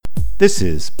This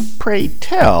is Pray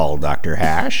Tell Dr.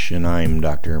 Hash, and I'm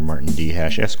Dr. Martin D.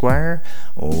 Hash, Esquire,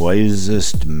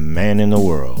 wisest man in the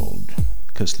world,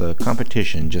 'cause the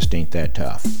competition just ain't that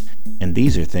tough. And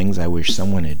these are things I wish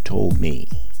someone had told me.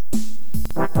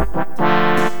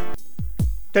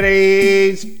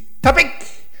 Today's topic,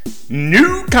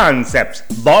 New Concepts,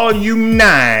 Volume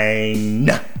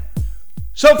 9.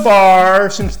 So far,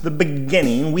 since the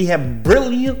beginning, we have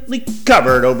brilliantly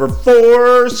covered over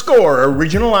 80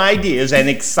 original ideas and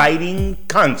exciting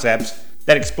concepts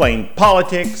that explain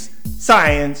politics,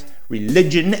 science,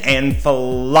 religion, and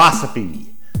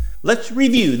philosophy. Let's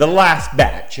review the last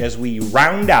batch as we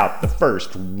round out the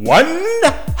first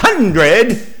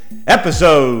 100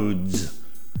 episodes.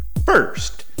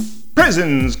 First,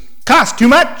 prisons cost too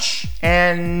much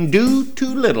and do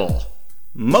too little.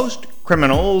 Most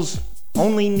criminals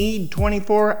only need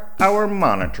 24-hour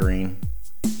monitoring.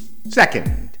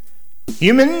 Second,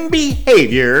 human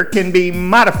behavior can be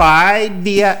modified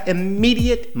via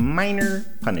immediate minor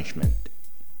punishment.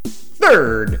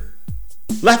 Third,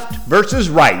 left versus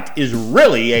right is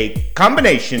really a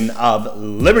combination of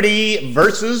liberty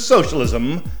versus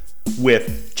socialism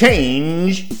with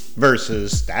change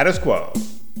versus status quo.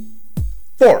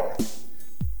 Fourth,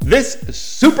 this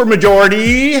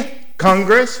supermajority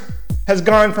Congress has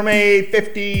gone from a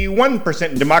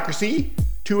 51% democracy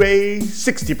to a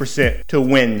 60% to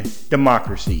win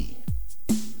democracy.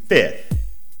 Fifth,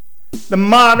 the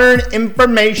modern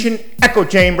information echo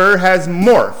chamber has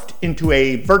morphed into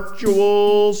a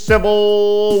virtual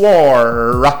civil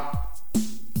war.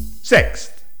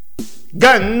 Sixth,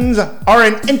 guns are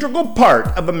an integral part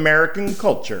of American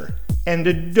culture and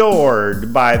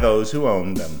adored by those who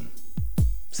own them.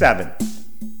 Seventh,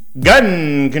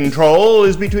 gun control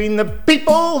is between the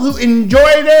people who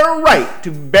enjoy their right to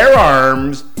bear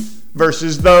arms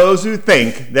versus those who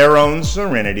think their own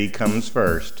serenity comes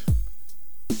first.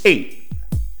 8.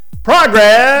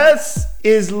 Progress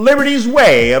is liberty's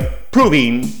way of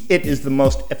proving it is the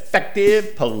most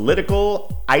effective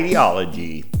political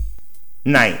ideology.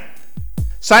 9.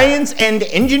 Science and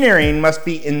engineering must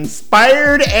be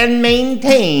inspired and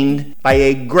maintained by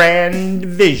a grand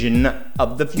vision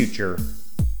of the future.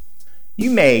 You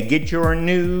may get your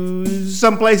news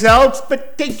someplace else,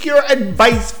 but take your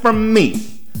advice from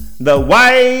me, the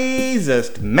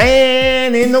wisest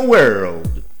man in the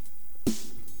world.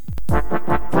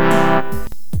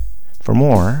 For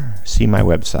more, see my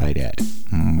website at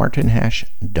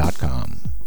martinhash.com.